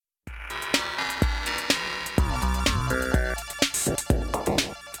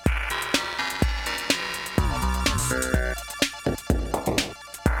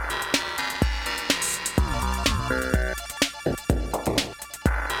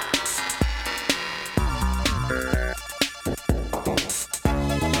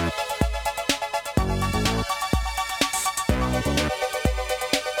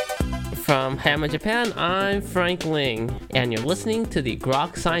Hey, I'm in Japan. I'm Frank Ling, and you're listening to the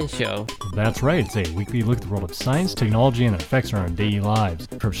Grok Science Show. That's right. It's a weekly look at the world of science, technology, and effects on our daily lives.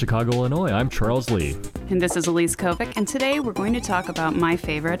 From Chicago, Illinois, I'm Charles Lee. And this is Elise Kovic, and today we're going to talk about my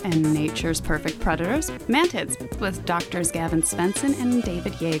favorite and nature's perfect predators, mantids, with Drs. Gavin Svensson and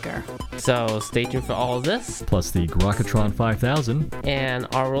David Yeager. So stay tuned for all of this, Plus the Grokatron 5000, and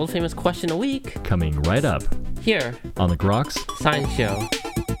our world-famous question a week, coming right up here on the Groks Science Show.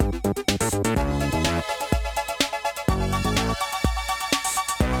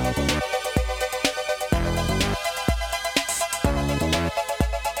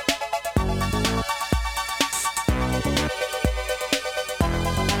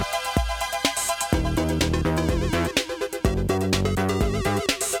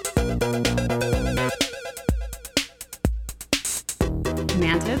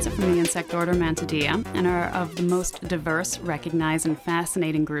 Mantids are from the insect order Mantidea and are of the most diverse, recognized, and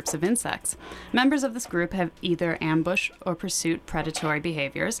fascinating groups of insects. Members of this group have either ambush or pursuit predatory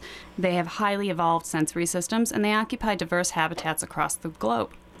behaviors. They have highly evolved sensory systems, and they occupy diverse habitats across the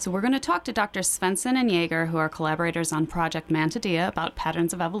globe. So we're going to talk to Dr. Svensson and Yeager, who are collaborators on Project Mantidea, about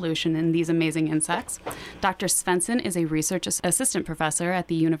patterns of evolution in these amazing insects. Dr. Svensson is a research assistant professor at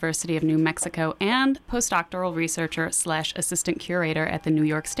the University of New Mexico and postdoctoral researcher/assistant curator at the New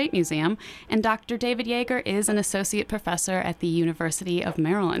York State Museum. And Dr. David Yeager is an associate professor at the University of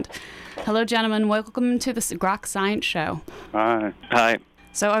Maryland. Hello, gentlemen. Welcome to the Grok Science Show. Hi.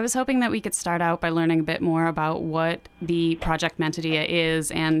 So I was hoping that we could start out by learning a bit more about what the Project Mantidea is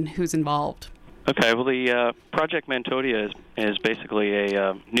and who's involved. Okay, well, the Project Mantidea is basically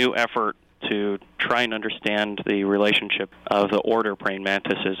a new effort to try and understand the relationship of the order praying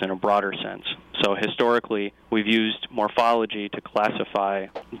mantises in a broader sense. So historically, we've used morphology to classify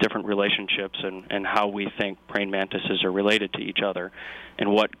different relationships and how we think praying mantises are related to each other,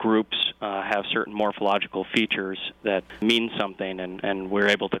 and what groups have certain morphological features that mean something, and we're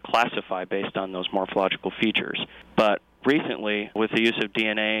able to classify based on those morphological features. But recently, with the use of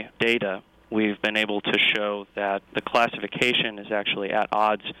DNA data, we've been able to show that the classification is actually at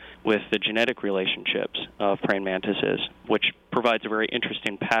odds with the genetic relationships of praying mantises, which provides a very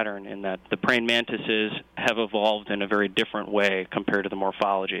interesting pattern in that the praying mantises have evolved in a very different way compared to the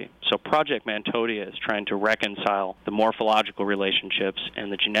morphology. So Project Mantidea is trying to reconcile the morphological relationships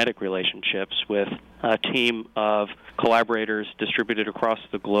and the genetic relationships with a team of collaborators distributed across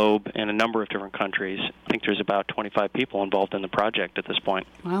the globe in a number of different countries. I think there's about 25 people involved in the project at this point.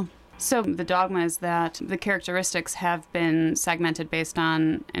 Wow. So the dogma is that the characteristics have been segmented based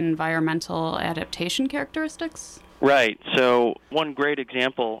on environmental adaptation characteristics? Right. So one great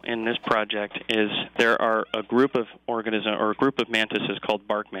example in this project is there are a group of mantises called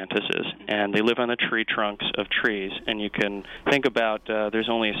bark mantises, and they live on the tree trunks of trees. And you can think about there's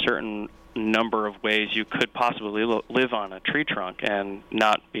only a certain number of ways you could possibly live on a tree trunk and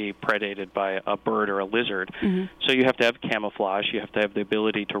not be predated by a bird or a lizard. Mm-hmm. So you have to have camouflage. You have to have the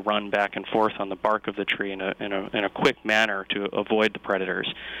ability to run back and forth on the bark of the tree in a quick manner to avoid the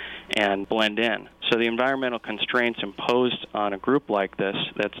predators and blend in. So the environmental constraints imposed on a group like this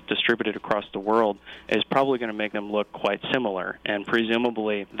that's distributed across the world is probably going to make them look quite similar, and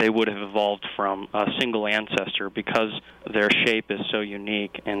presumably they would have evolved from a single ancestor because their shape is so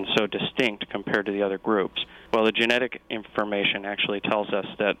unique and so distinct compared to the other groups. Well, the genetic information actually tells us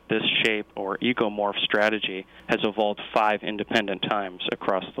that this shape or ecomorph strategy has evolved 5 independent times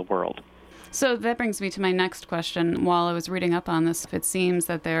across the world. So that brings me to my next question. While I was reading up on this, it seems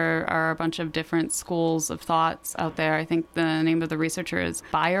that there are a bunch of different schools of thoughts out there. I think the name of the researcher is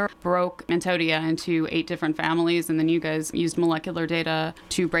Bayer. Broke Mantidea into 8 different families, and then you guys used molecular data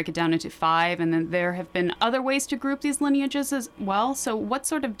to break it down into 5, and then there have been other ways to group these lineages as well. So what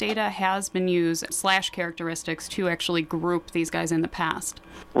sort of data has been used / characteristics to actually group these guys in the past?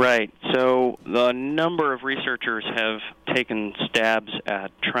 Right. So the number of researchers have taken stabs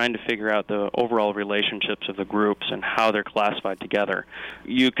at trying to figure out the overall relationships of the groups and how they're classified together.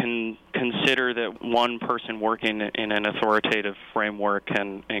 You can consider that one person working in an authoritative framework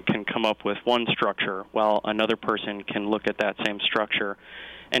can come up with one structure, while another person can look at that same structure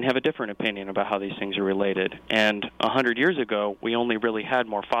and have a different opinion about how these things are related. And 100 years ago, we only really had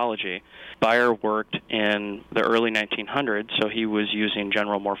morphology. Bayer worked in the early 1900s, so he was using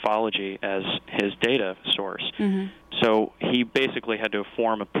general morphology as his data source. Mm-hmm. So he basically had to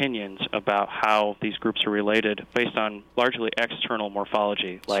form opinions about how these groups are related based on largely external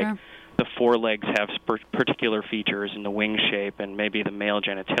morphology, like the forelegs have particular features in the wing shape, and maybe the male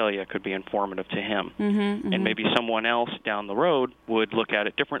genitalia could be informative to him. And maybe someone else down the road would look at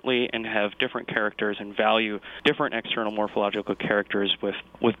it differently and have different characters and value different external morphological characters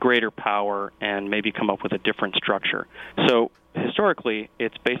with greater power and maybe come up with a different structure. So historically,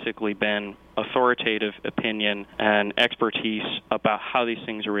 it's basically been authoritative opinion and expertise about how these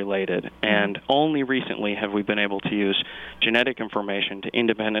things are related. And only recently have we been able to use genetic information to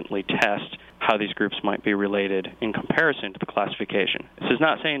independently test how these groups might be related in comparison to the classification. This is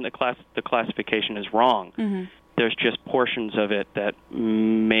not saying the classification is wrong. There's just portions of it that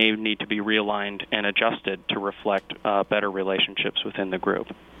may need to be realigned and adjusted to reflect better relationships within the group.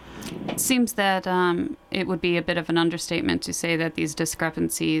 It seems that it would be a bit of an understatement to say that these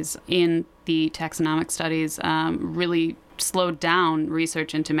discrepancies in the taxonomic studies really slowed down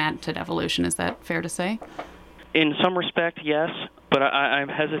research into mantid evolution. Is that fair to say? In some respect, yes, but I'm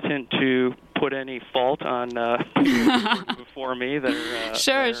hesitant to put any fault on people before me that are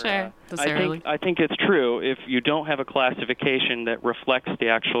Sure. I think it's true. If you don't have a classification that reflects the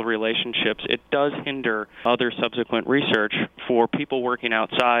actual relationships, it does hinder other subsequent research for people working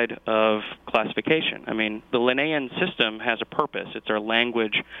outside of classification. I mean, the Linnaean system has a purpose. It's our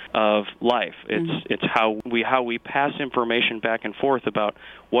language of life. It's how we pass information back and forth about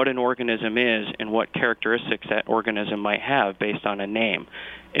what an organism is and what characteristics that organism might have based on a name.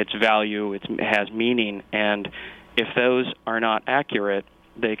 Its value, it has meaning, and if those are not accurate,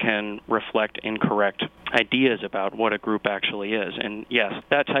 they can reflect incorrect ideas about what a group actually is. And yes,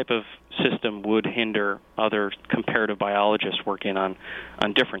 that type of system would hinder other comparative biologists working on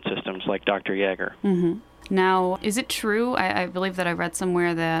different systems like Dr. Jaeger. Now, is it true, I believe that I read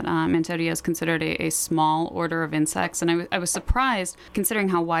somewhere that Mantodia is considered a small order of insects, and I was surprised considering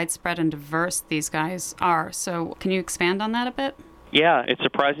how widespread and diverse these guys are. So can you expand on that a bit? Yeah, it's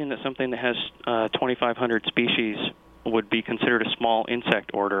surprising that something that has 2,500 species would be considered a small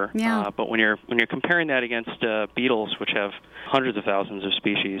insect order. Yeah. But when you're comparing that against beetles, which have hundreds of thousands of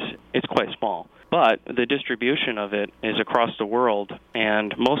species, it's quite small. But the distribution of it is across the world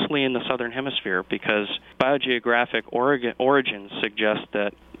and mostly in the southern hemisphere because biogeographic origins suggest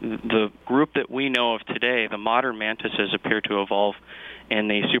that the group that we know of today, the modern mantises, appear to evolve in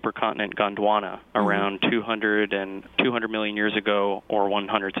the supercontinent Gondwana around 200 million years ago or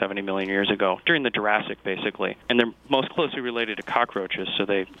 170 million years ago, during the Jurassic, basically. And they're most closely related to cockroaches, so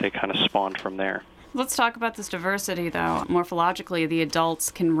they kind of spawned from there. Let's talk about this diversity, though. Morphologically, the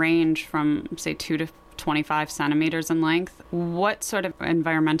adults can range from, say, 2 to 25 centimeters in length. What sort of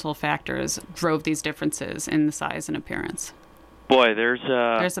environmental factors drove these differences in the size and appearance? Boy, there's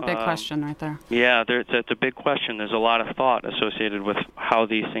a big question right there. Yeah, it's a big question. There's a lot of thought associated with how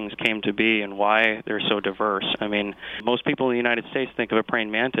these things came to be and why they're so diverse. I mean, most people in the United States think of a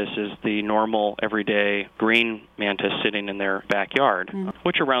praying mantis as the normal, everyday green mantis sitting in their backyard,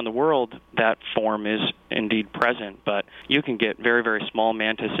 which around the world, that form is indeed present. But you can get very, very small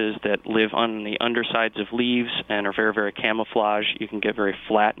mantises that live on the undersides of leaves and are very, very camouflaged. You can get very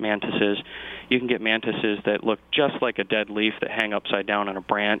flat mantises. You can get mantises that look just like a dead leaf that hang upside down on a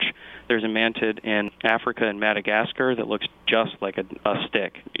branch. There's a mantid in Africa and Madagascar that looks just like a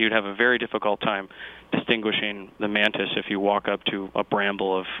stick. You'd have a very difficult time distinguishing the mantis if you walk up to a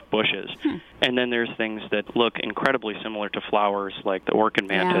bramble of bushes. And then there's things that look incredibly similar to flowers like the orchid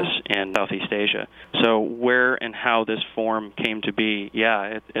mantis in Southeast Asia. So where and how this form came to be,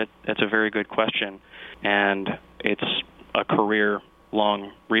 it's a very good question. And it's a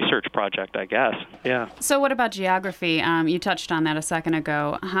career-long research project, I guess. Yeah. So what about geography? You touched on that a second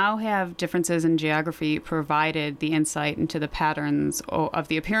ago. How have differences in geography provided the insight into the patterns of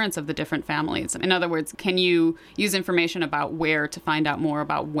the appearance of the different families? In other words, can you use information about where to find out more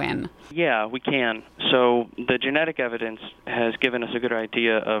about when? Yeah, we can. So the genetic evidence has given us a good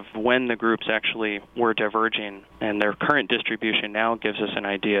idea of when the groups actually were diverging, and their current distribution now gives us an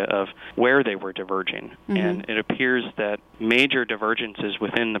idea of where they were diverging. And it appears that major divergences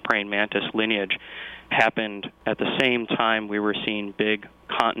within the praying mantis lineage happened at the same time we were seeing big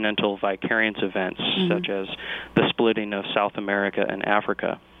continental vicariance events, such as the splitting of South America and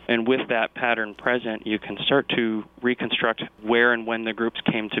Africa. And with that pattern present, you can start to reconstruct where and when the groups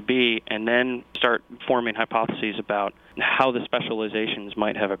came to be, and then start forming hypotheses about how the specializations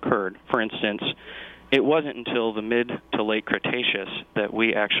might have occurred. For instance, it wasn't until the mid to late Cretaceous that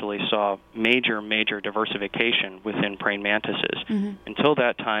we actually saw major diversification within praying mantises. Until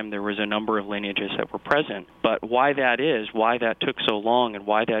that time, there was a number of lineages that were present. But why that took so long, and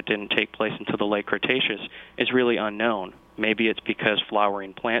why that didn't take place until the late Cretaceous is really unknown. Maybe it's because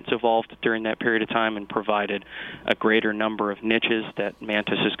flowering plants evolved during that period of time and provided a greater number of niches that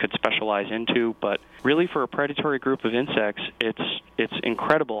mantises could specialize into. But really, for a predatory group of insects, it's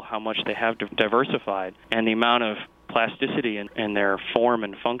incredible how much they have diversified, and the amount of plasticity in their form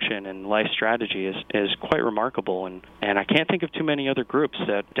and function and life strategy is quite remarkable. And I can't think of too many other groups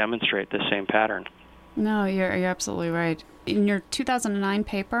that demonstrate the same pattern. No, you're absolutely right. In your 2009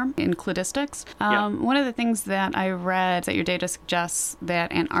 paper in Cladistics, one of the things that I read that your data suggests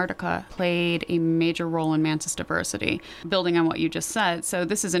that Antarctica played a major role in mantis diversity, building on what you just said. So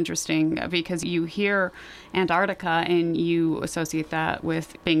this is interesting because you hear Antarctica and you associate that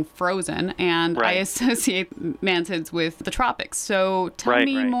with being frozen, and I associate mantids with the tropics. So tell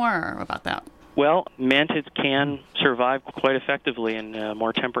me more about that. Well, mantids can survive quite effectively in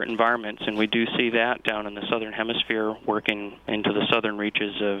more temperate environments, and we do see that down in the southern hemisphere, working into the southern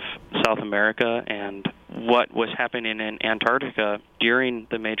reaches of South America. And what was happening in Antarctica during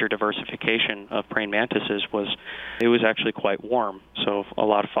the major diversification of praying mantises was it was actually quite warm. So a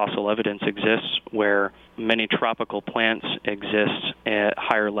lot of fossil evidence exists where many tropical plants exist at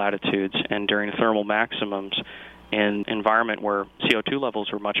higher latitudes, and during thermal maximums, in an environment where CO2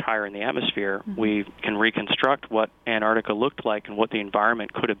 levels are much higher in the atmosphere, we can reconstruct what Antarctica looked like and what the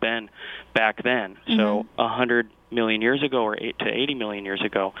environment could have been back then. So 100 million years ago or 8 to 80 million years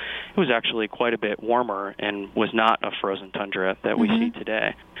ago, it was actually quite a bit warmer and was not a frozen tundra that we see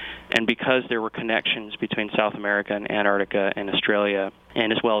today. And because there were connections between South America and Antarctica and Australia,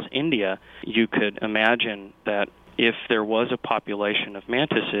 and as well as India, you could imagine that if there was a population of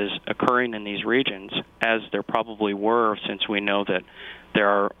mantises occurring in these regions, as there probably were, since we know that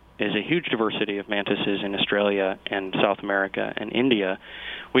there is a huge diversity of mantises in Australia and South America and India,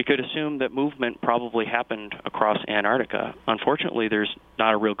 we could assume that movement probably happened across Antarctica. Unfortunately, there's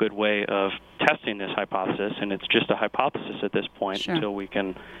not a real good way of testing this hypothesis, and it's just a hypothesis at this point until we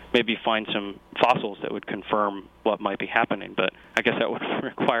can maybe find some fossils that would confirm what might be happening. But I guess that would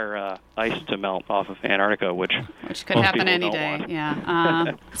require ice to melt off of Antarctica, which could happen any day.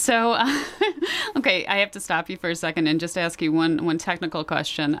 Okay, I have to stop you for a second and just ask you one technical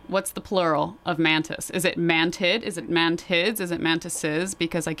question. What's the plural of mantis? Is it mantid? Is it mantids? Is it mantises?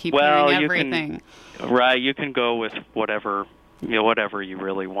 Because I keep hearing everything. You can go with whatever you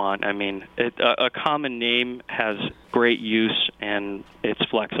really want. I mean, a common name has great use and it's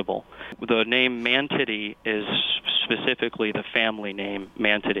flexible. The name Mantidae is specifically the family name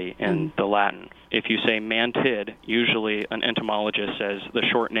Mantidae in the Latin. If you say mantid, usually an entomologist says the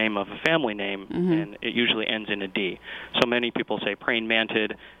short name of a family name, and it usually ends in a D. So many people say praying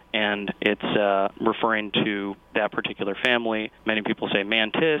mantid, and it's referring to that particular family. Many people say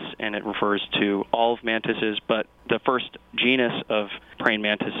mantis, and it refers to all of mantises, but the first genus of praying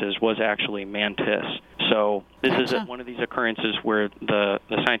mantises was actually mantis. So this is one of these occurrences where the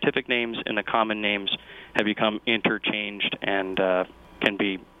scientific names and the common names have become interchanged and can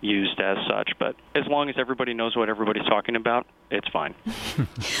be used as such. But as long as everybody knows what everybody's talking about, it's fine.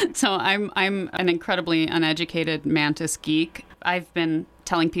 So I'm an incredibly uneducated mantis geek. I've been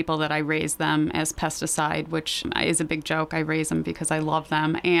telling people that I raise them as pesticide, which is a big joke. I raise them because I love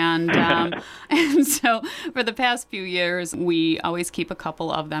them. And and so for the past few years, we always keep a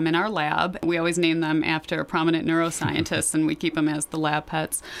couple of them in our lab. We always name them after prominent neuroscientists, and we keep them as the lab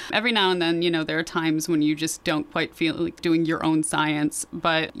pets. Every now and then, there are times when you just don't quite feel like doing your own science,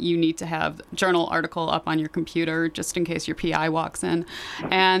 but you need to have a journal article up on your computer just in case your PI walks in.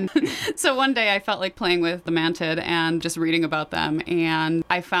 And so one day I felt like playing with the mantid and just reading about them. And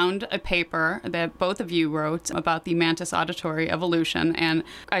I found a paper that both of you wrote about the mantis auditory evolution, and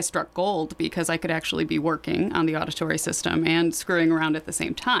I struck gold because I could actually be working on the auditory system and screwing around at the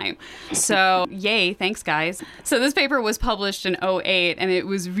same time. So yay, thanks guys. So this paper was published in 2008, and it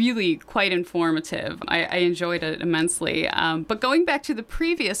was really quite informative. I enjoyed it immensely. But going back to the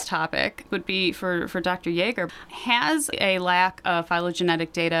previous topic would be for Dr. Yeager. Has a lack of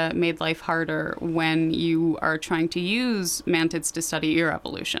phylogenetic data made life harder when you are trying to use mantids to study ear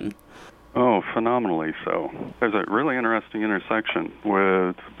evolution? Oh, phenomenally so. There's a really interesting intersection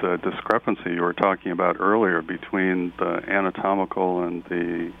with the discrepancy you were talking about earlier between the anatomical and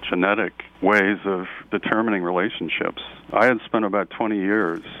the genetic ways of determining relationships. I had spent about 20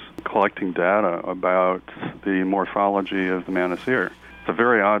 years collecting data about the morphology of the mantis ear. It's a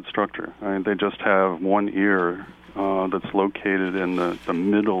very odd structure. I mean, they just have one ear that's located in the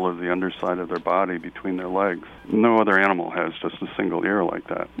middle of the underside of their body between their legs. No other animal has just a single ear like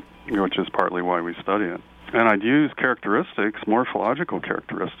that, which is partly why we study it. And I'd use characteristics, morphological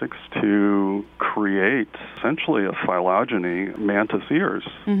characteristics, to create essentially a phylogeny mantis ears.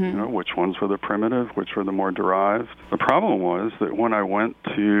 Which ones were the primitive, which were the more derived. The problem was that when I went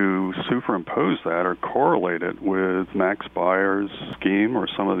to superimpose that or correlate it with Max Bayer's scheme or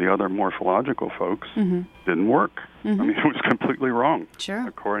some of the other morphological folks, didn't work. I mean, it was completely wrong,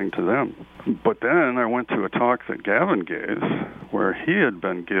 according to them. But then I went to a talk that Gavin gave, where he had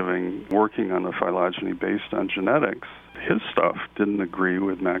been working on the phylogeny based on genetics. His stuff didn't agree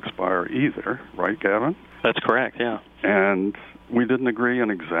with Max Bayer either, right, Gavin? That's correct, yeah. And we didn't agree in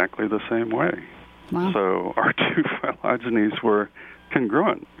exactly the same way. Wow. So our two phylogenies were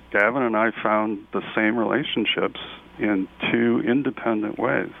congruent. Gavin and I found the same relationships in two independent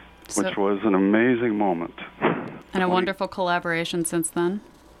ways, which was an amazing moment. And a wonderful collaboration since then.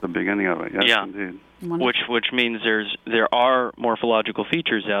 The beginning of it, yes, indeed. Which means there are morphological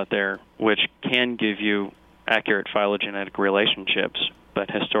features out there which can give you accurate phylogenetic relationships,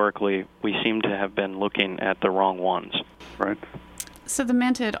 but historically we seem to have been looking at the wrong ones. Right. So the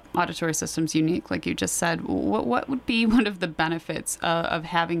mantid auditory system's unique, like you just said. What would be one of the benefits of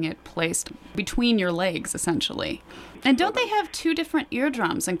having it placed between your legs, essentially? And don't they have two different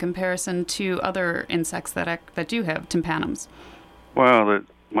eardrums in comparison to other insects that do have tympanums? Well,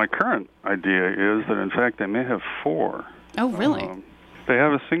 my current idea is that, in fact, they may have four. Oh, really? They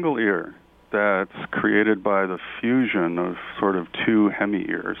have a single ear that's created by the fusion of sort of two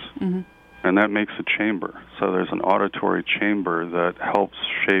hemi-ears. And that makes a chamber. So there's an auditory chamber that helps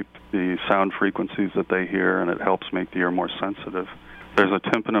shape the sound frequencies that they hear, and it helps make the ear more sensitive. There's a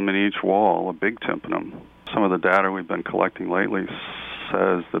tympanum in each wall, a big tympanum. Some of the data we've been collecting lately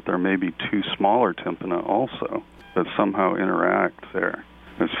says that there may be two smaller tympana also that somehow interact there.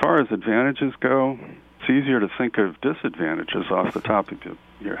 As far as advantages go, it's easier to think of disadvantages off the top of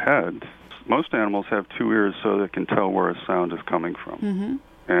your head. Most animals have two ears so they can tell where a sound is coming from.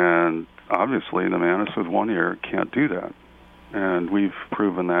 And obviously the mantis with one ear can't do that. And we've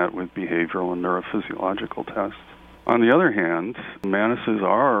proven that with behavioral and neurophysiological tests. On the other hand, mantises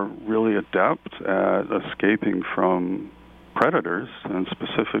are really adept at escaping from predators, and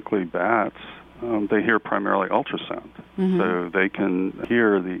specifically bats. They hear primarily ultrasound. So they can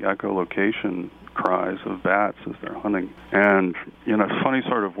hear the echolocation cries of bats as they're hunting. And in a funny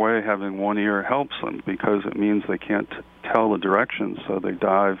sort of way, having one ear helps them because it means they can't tell the direction, so they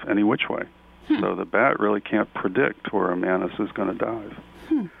dive any which way. So the bat really can't predict where a mantis is going to dive.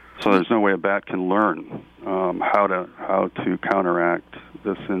 So there's no way a bat can learn how to counteract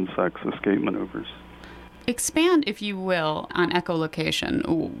this insect's escape maneuvers. Expand, if you will, on echolocation.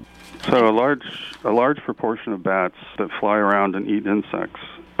 Ooh. So a large proportion of bats that fly around and eat insects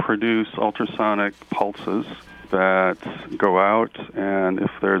produce ultrasonic pulses that go out, and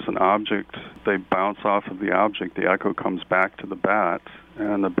if there's an object, they bounce off of the object. The echo comes back to the bat,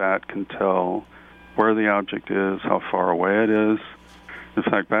 and the bat can tell where the object is, how far away it is. In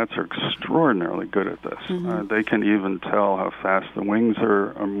fact, bats are extraordinarily good at this. They can even tell how fast the wings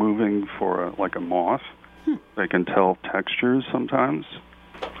are moving for like a moth. They can tell textures sometimes.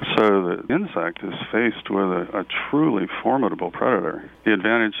 So the insect is faced with a truly formidable predator. The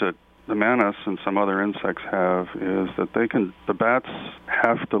advantage that the mantis and some other insects have is that the bats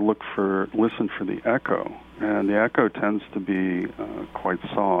have to listen for the echo, and the echo tends to be quite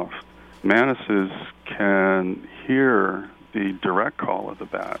soft. Mantises can hear the direct call of the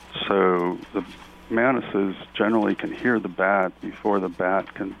bat, so the mantises generally can hear the bat before the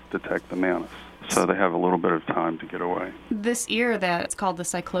bat can detect the mantis. So they have a little bit of time to get away. This ear that's called the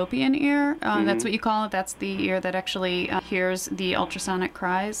cyclopean ear, that's what you call it. That's the ear that actually hears the ultrasonic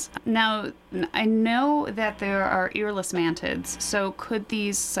cries. Now, I know that there are earless mantids. So could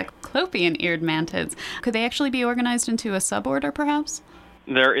these cyclopean-eared mantids, could they actually be organized into a suborder, perhaps?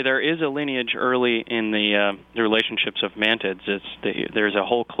 There is a lineage early in the relationships of mantids. There's a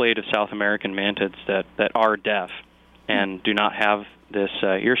whole clade of South American mantids that are deaf and do not have this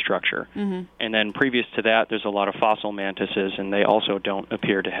ear structure. And then previous to that, there's a lot of fossil mantises, and they also don't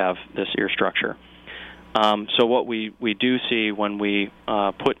appear to have this ear structure. So what we do see when we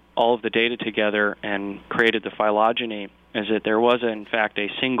put all of the data together and created the phylogeny is that there was, in fact, a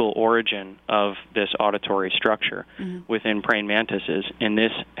single origin of this auditory structure within praying mantises, and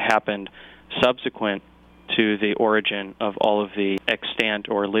this happened subsequent to the origin of all of the extant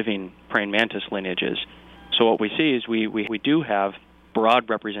or living praying mantis lineages. So what we see is we do have broad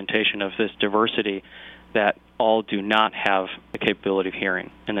representation of this diversity that all do not have the capability of hearing,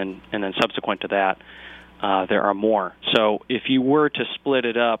 and then subsequent to that, there are more. So if you were to split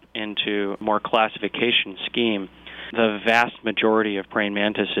it up into a more classification scheme, the vast majority of praying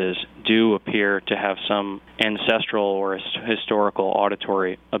mantises do appear to have some ancestral or historical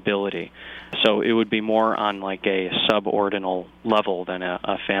auditory ability. So it would be more on like a subordinal level than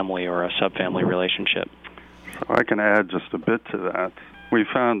a family or a subfamily relationship. So I can add just a bit to that. We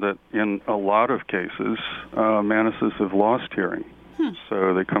found that in a lot of cases, mantises have lost hearing.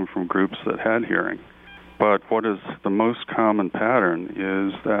 So they come from groups that had hearing. But what is the most common pattern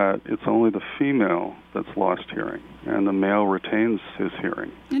is that it's only the female that's lost hearing, and the male retains his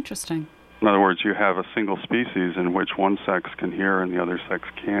hearing. Interesting. In other words, you have a single species in which one sex can hear and the other sex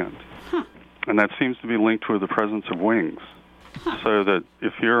can't. And that seems to be linked with the presence of wings. So that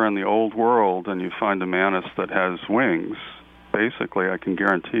if you're in the old world and you find a mantis that has wings, basically I can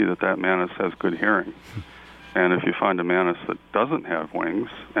guarantee that that mantis has good hearing. And if you find a mantis that doesn't have wings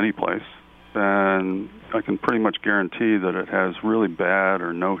anyplace, then I can pretty much guarantee that it has really bad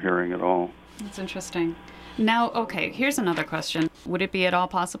or no hearing at all. That's interesting. Now, okay, here's another question. Would it be at all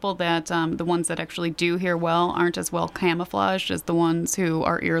possible that the ones that actually do hear well aren't as well camouflaged as the ones who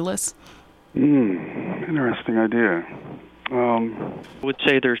are earless? Interesting idea. I would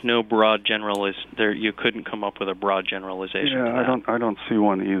say there's no broad you couldn't come up with a broad generalization. Yeah, I don't see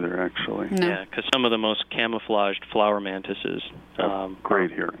one either, actually. No. Yeah, because some of the most camouflaged flower mantises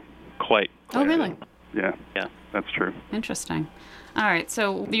great hearing. Quite. Oh, really? Yeah. Yeah. That's true. Interesting. All right,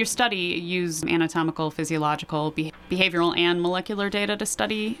 so your study used anatomical, physiological, behavioral, and molecular data to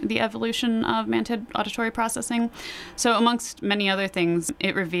study the evolution of mantid auditory processing. So amongst many other things,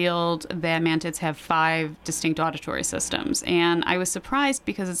 it revealed that mantids have 5 distinct auditory systems. And I was surprised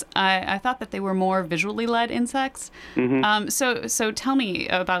because I thought that they were more visually led insects. So tell me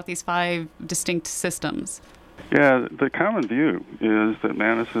about these 5 distinct systems. Yeah, the common view is that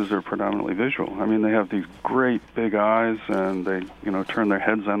mantises are predominantly visual. I mean, they have these great big eyes, and they, turn their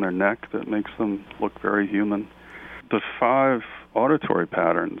heads on their neck that makes them look very human. The 5 auditory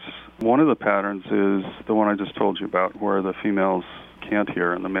patterns, one of the patterns is the one I just told you about, where the females can't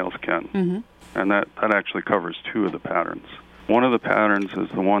hear and the males can. And that actually covers 2 of the patterns. One of the patterns is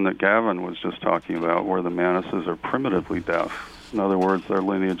the one that Gavin was just talking about, where the mantises are primitively deaf. In other words, their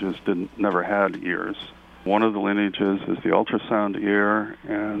lineages never had ears. One of the lineages is the ultrasound ear,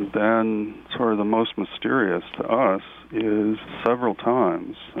 and then sort of the most mysterious to us is several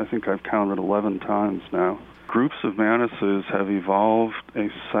times, I think I've counted 11 times now, groups of mantises have evolved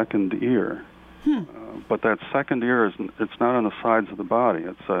a second ear. But that second ear, it's not on the sides of the body.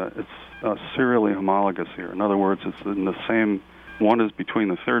 It's a serially homologous ear. In other words, it's in the same, one is between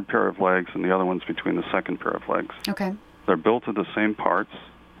the third pair of legs and the other one's between the second pair of legs. Okay. They're built of the same parts,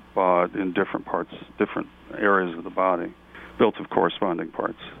 but in different areas of the body, built of corresponding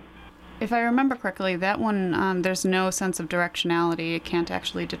parts. If I remember correctly, that one, there's no sense of directionality. It can't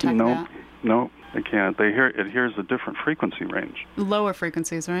actually detect that. No, it can't. It hears a different frequency range. Lower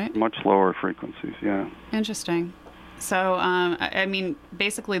frequencies, right? Much lower frequencies, yeah. Interesting. So, I mean,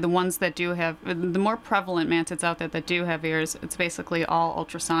 basically the ones that do have, the more prevalent mantids out there that do have ears, it's basically all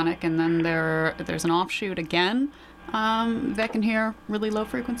ultrasonic, and then there's an offshoot again that can hear really low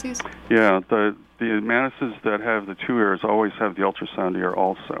frequencies? Yeah, the mantises that have the 2 ears always have the ultrasound ear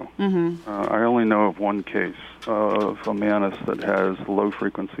also. I only know of one case of a mantis that has low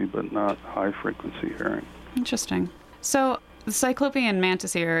frequency but not high frequency hearing. Interesting. So the Cyclopean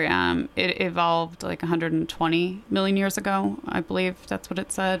mantis ear, it evolved like 120 million years ago, I believe that's what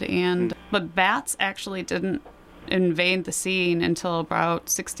it said. But bats actually didn't invade the scene until about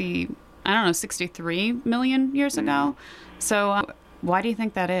 63 million years ago. So why do you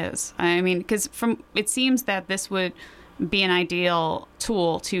think that is? I mean, because it seems that this would be an ideal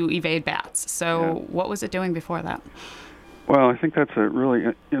tool to evade bats. So what was it doing before that? Well, I think that's a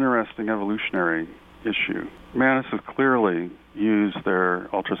really interesting evolutionary issue. Mantises clearly use their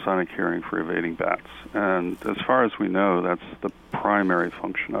ultrasonic hearing for evading bats, and as far as we know, that's the primary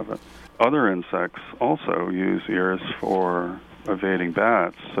function of it. Other insects also use ears for evading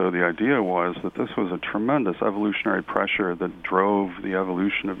bats, so the idea was that this was a tremendous evolutionary pressure that drove the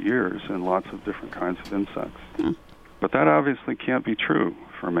evolution of ears in lots of different kinds of insects. But that obviously can't be true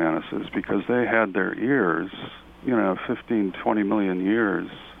for mantises, because they had their ears, 15, 20 million years,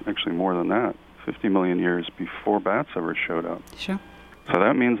 actually more than that, 50 million years before bats ever showed up. Sure. So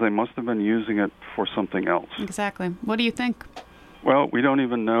that means they must have been using it for something else. Exactly. What do you think? Well, we don't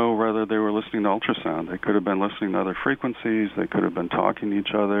even know whether they were listening to ultrasound. They could have been listening to other frequencies. They could have been talking to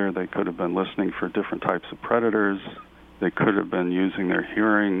each other. They could have been listening for different types of predators. They could have been using their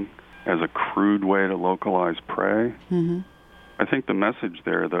hearing as a crude way to localize prey. I think the message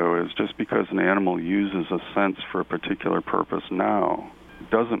there, though, is just because an animal uses a sense for a particular purpose now,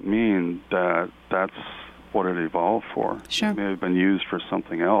 doesn't mean that that's what it evolved for. Sure. It may have been used for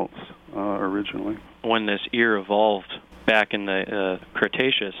something else originally. When this ear evolved back in the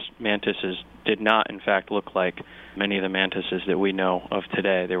Cretaceous, mantises did not, in fact, look like many of the mantises that we know of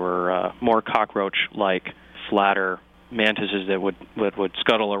today. They were more cockroach-like, flatter mantises that would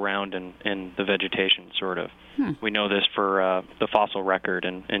scuttle around in the vegetation, sort of. We know this for the fossil record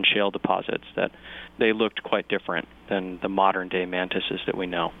and shale deposits, that they looked quite different than the modern-day mantises that we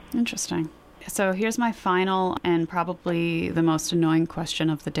know. Interesting. So here's my final and probably the most annoying question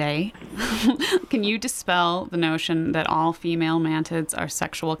of the day. Can you dispel the notion that all female mantids are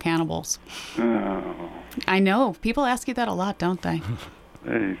sexual cannibals? Oh. I know. People ask you that a lot, don't they?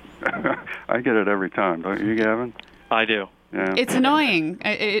 Hey, I get it every time, don't you, Gavin? I do. Yeah. It's annoying.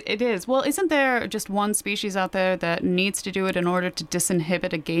 It is. Well, isn't there just one species out there that needs to do it in order to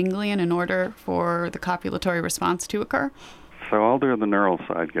disinhibit a ganglion in order for the copulatory response to occur? So I'll do the neural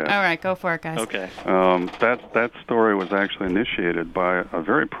side, guys. All right, go for it, guys. Okay. That story was actually initiated by a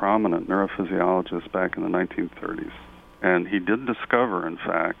very prominent neurophysiologist back in the 1930s. And he did discover, in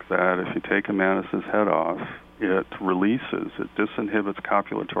fact, that if you take a mantis's head off, it disinhibits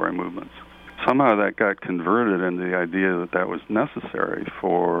copulatory movements. Somehow that got converted into the idea that was necessary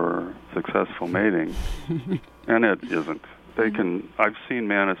for successful mating, and it isn't. I've seen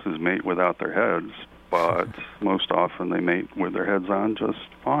mantises mate without their heads, but most often they mate with their heads on just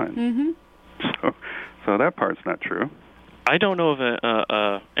fine. Mm-hmm. So that part's not true. I don't know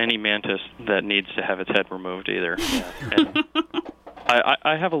of any mantis that needs to have its head removed either. Yeah. And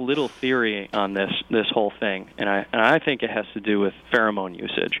I have a little theory on this whole thing, and I think it has to do with pheromone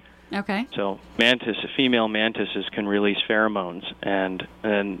usage. Okay. So female mantises can release pheromones, and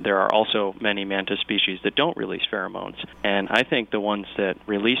there are also many mantis species that don't release pheromones. And I think the ones that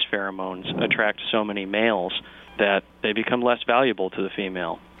release pheromones attract so many males that they become less valuable to the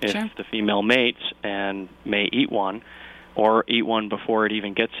female. If Sure. the female mates and may eat one, or eat one before it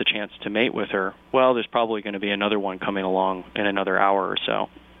even gets a chance to mate with her, well, there's probably going to be another one coming along in another hour or so.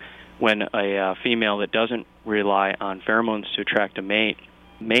 When a female that doesn't rely on pheromones to attract a mate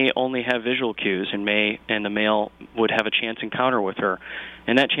may only have visual cues, and the male would have a chance encounter with her,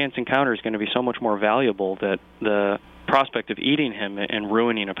 and that chance encounter is going to be so much more valuable that the prospect of eating him and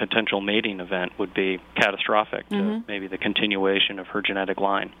ruining a potential mating event would be catastrophic to maybe the continuation of her genetic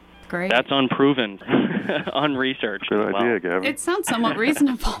line. Great. That's unproven, unresearched. Good idea, Gavin. It sounds somewhat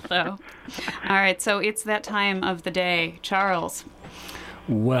reasonable, though. All right, so it's that time of the day. Charles.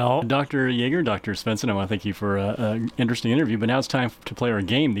 Well, Dr. Yeager, Dr. Svensson, I want to thank you for an interesting interview, but now it's time to play our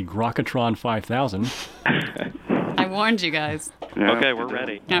game, the Grokatron 5000. I warned you guys. Yeah. Okay, we're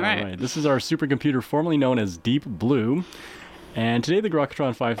ready. All right. This is our supercomputer formerly known as Deep Blue. And today the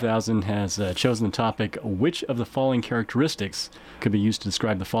Grokatron 5000 has chosen the topic, which of the following characteristics could be used to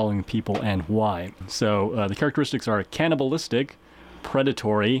describe the following people and why. So the characteristics are cannibalistic,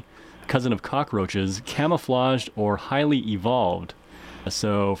 predatory, cousin of cockroaches, camouflaged, or highly evolved.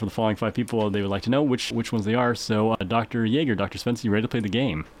 So for the following 5 people, they would like to know which ones they are. So Dr. Yeager, Dr. Svensson, you ready to play the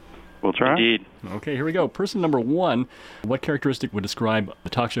game? We'll try. Indeed. Okay, here we go. Person number 1, what characteristic would describe the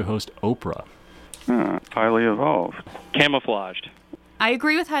talk show host Oprah? Highly evolved. Camouflaged. I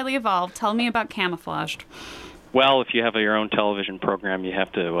agree with highly evolved. Tell me about camouflaged. Well, if you have your own television program, you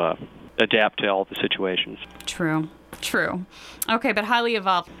have to adapt to all the situations. True. Okay, but highly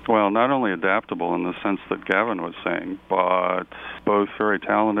evolved. Well, not only adaptable in the sense that Gavin was saying, but both very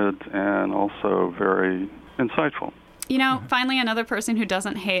talented and also very insightful. You know, finally another person who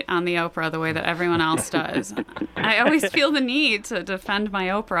doesn't hate on the Oprah the way that everyone else does. I always feel the need to defend my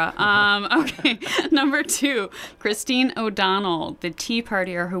Oprah. Okay, number 2, Christine O'Donnell, the Tea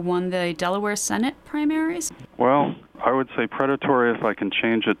Partier who won the Delaware Senate primaries. Well, I would say predatory if I can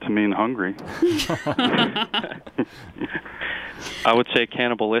change it to mean hungry. I would say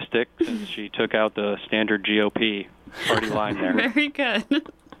cannibalistic, since she took out the standard GOP party line there. Very good.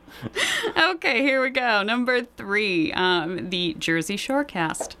 Okay, here we go. Number 3, the Jersey Shore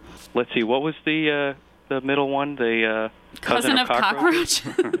cast. Let's see, what was the middle one? The cousin of cockroach?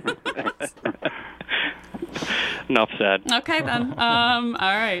 Enough said. Okay, then. All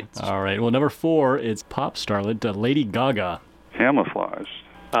right. All right. Well, number 4, it's pop starlet Lady Gaga. Camouflaged.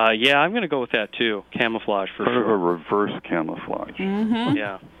 Yeah, I'm going to go with that too. Camouflage for Sort of a sure. reverse camouflage. Mm-hmm.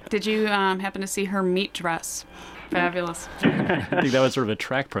 Yeah. Did you happen to see her meat dress? Fabulous. I think that would sort of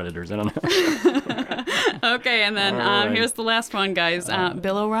attract predators. I don't know. Okay, and then All right. here's the last one, guys.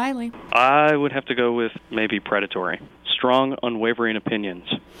 Bill O'Reilly. I would have to go with maybe predatory. Strong, unwavering opinions.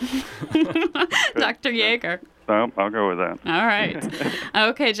 Dr. Yeager. I'll go with that. All right.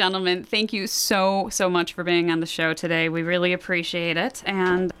 Okay, gentlemen, thank you so much for being on the show today. We really appreciate it,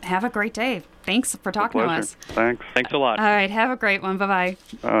 and have a great day. Thanks for talking to Pleasure. us. Thanks. Thanks a lot. All right, have a great one. Bye-bye.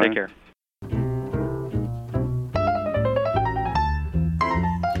 Bye. Take care.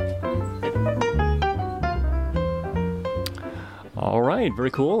 All right,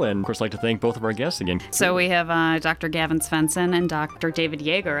 very cool. And of course, I'd like to thank both of our guests again. So we have Dr. Gavin Svensson and Dr. David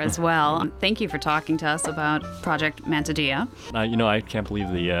Yeager as well. Thank you for talking to us about Project Mantidea. I can't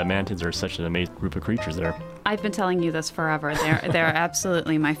believe the mantids are such an amazing group of creatures there. I've been telling you this forever. They're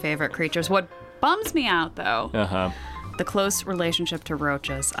absolutely my favorite creatures. What bums me out, though, Uh-huh. the close relationship to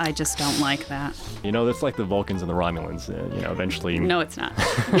roaches. I just don't like that. That's like the Vulcans and the Romulans. Eventually. No, it's not.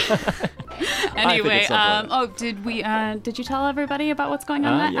 I Anyway, think it's something. did you tell everybody about what's going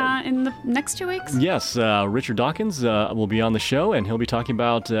on yeah. in the next 2 weeks? Yes, Richard Dawkins will be on the show, and he'll be talking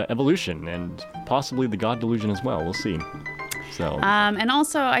about evolution and possibly the God delusion as well. We'll see. So. And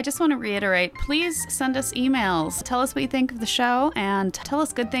also, I just want to reiterate, please send us emails. Tell us what you think of the show, and tell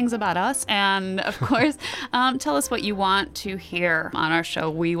us good things about us. And, of course, tell us what you want to hear on our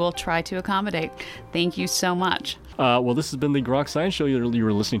show. We will try to accommodate. Thank you so much. Well, this has been the Grok Science Show you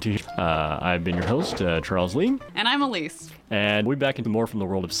were listening to. I've been your host, Charles Lee. And I'm Elise. And we'll be back into more from the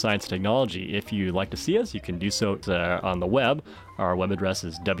world of science and technology. If you'd like to see us, you can do so on the web. Our web address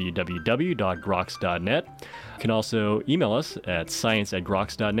is www.groks.net. You can also email us at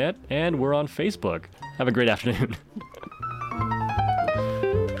science@groks.net, and we're on Facebook. Have a great afternoon.